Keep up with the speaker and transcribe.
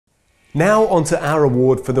Now onto our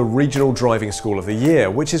award for the Regional Driving School of the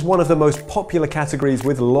Year, which is one of the most popular categories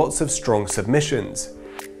with lots of strong submissions.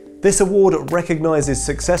 This award recognises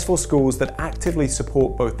successful schools that actively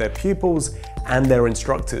support both their pupils and their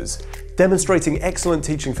instructors, demonstrating excellent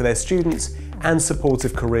teaching for their students and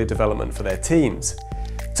supportive career development for their teams.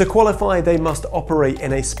 To qualify, they must operate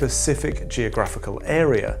in a specific geographical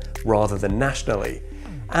area rather than nationally.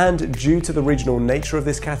 And due to the regional nature of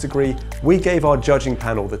this category, we gave our judging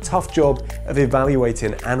panel the tough job of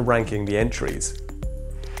evaluating and ranking the entries.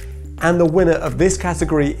 And the winner of this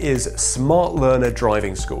category is SmartLearner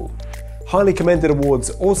Driving School. Highly commended awards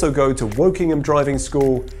also go to Wokingham Driving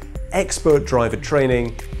School, Expert Driver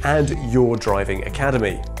Training, and Your Driving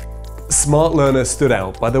Academy. SmartLearner stood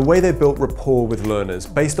out by the way they built rapport with learners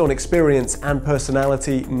based on experience and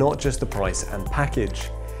personality, not just the price and package.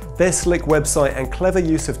 Their slick website and clever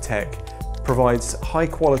use of tech provides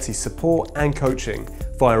high-quality support and coaching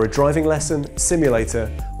via a driving lesson,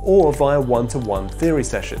 simulator, or via one-to-one theory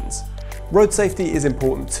sessions. Road safety is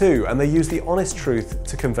important too, and they use the honest truth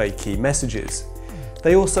to convey key messages.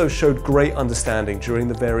 They also showed great understanding during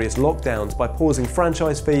the various lockdowns by pausing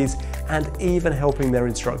franchise fees and even helping their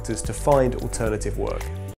instructors to find alternative work.